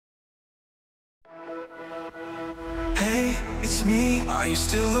Hey, it's me, are you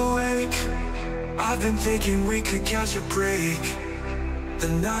still awake? I've been thinking we could catch a break. The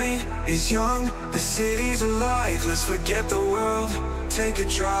night is young, the city's alive. Let's forget the world, take a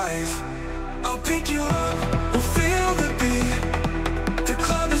drive. I'll pick you up, we'll feel the beat. The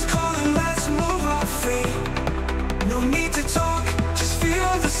club is calling, let's move our feet. No need to talk, just feel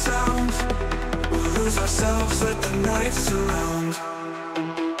the sound. We'll lose ourselves, let the night surround.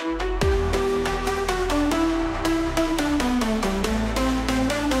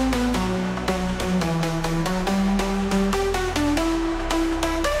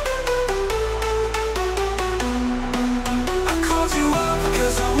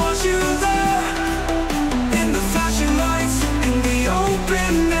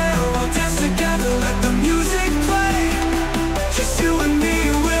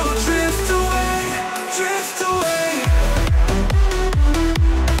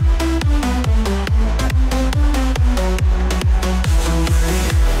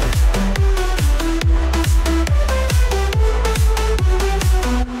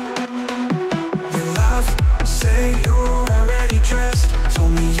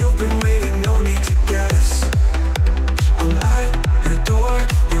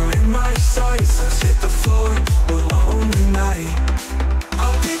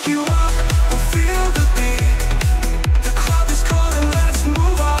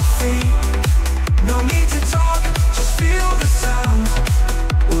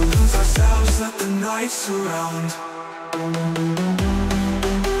 Surround.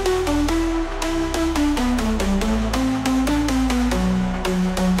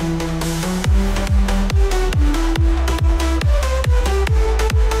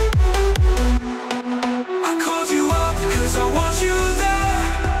 I called you up cause I want you there.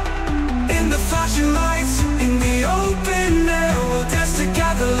 In the flashing lights, in the open air. We'll dance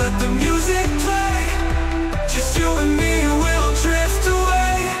together, let the music play. Just you and me, we'll drift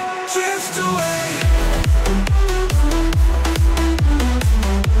away, drift away.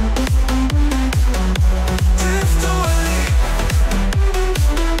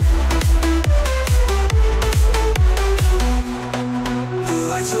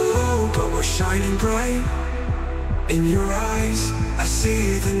 Shining bright in your eyes, I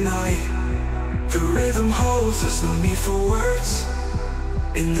see the night. The rhythm holds us, no need for words.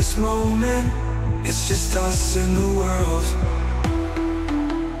 In this moment, it's just us and the world.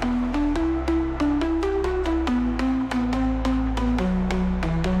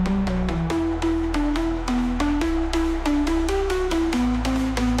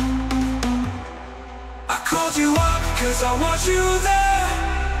 I called you up cause I want you there.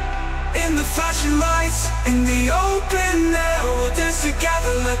 In the flashing lights, in the open air. We'll dance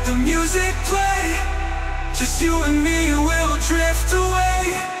together, let the music play. Just you and me, we'll drift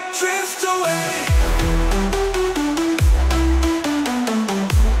away, drift away.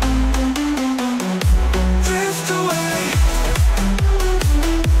 Drift away.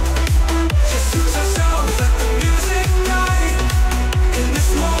 Just lose ourselves, let the music guide. In this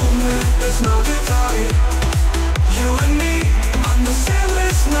moment, there's no divide. You and me, on this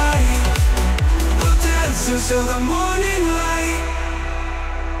endless night. Until the morning light.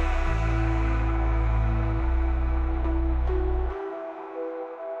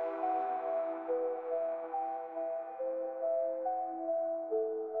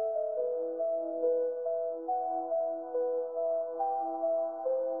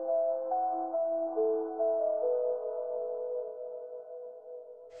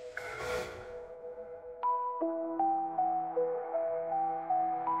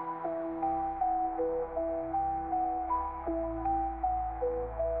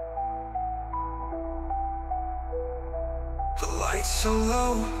 The lights so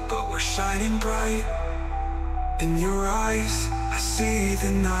low, but we're shining bright. In your eyes, I see the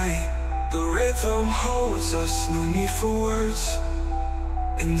night. The rhythm holds us, no need for words.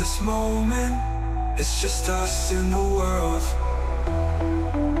 In this moment, it's just us in the world.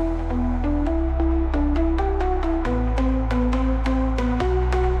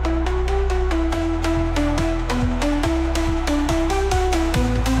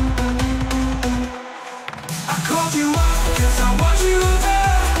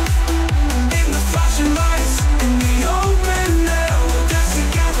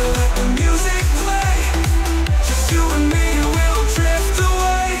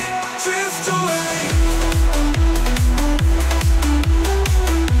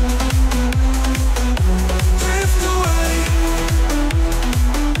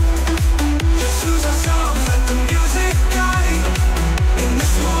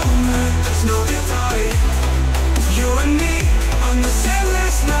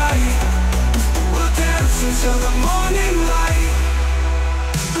 until the morning light.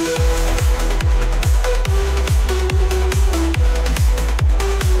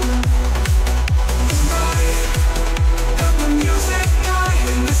 Night, let the music guide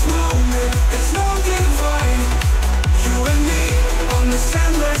in this moment. There's no divide. You and me on this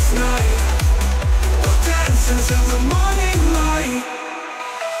endless night. We'll dance until the morning.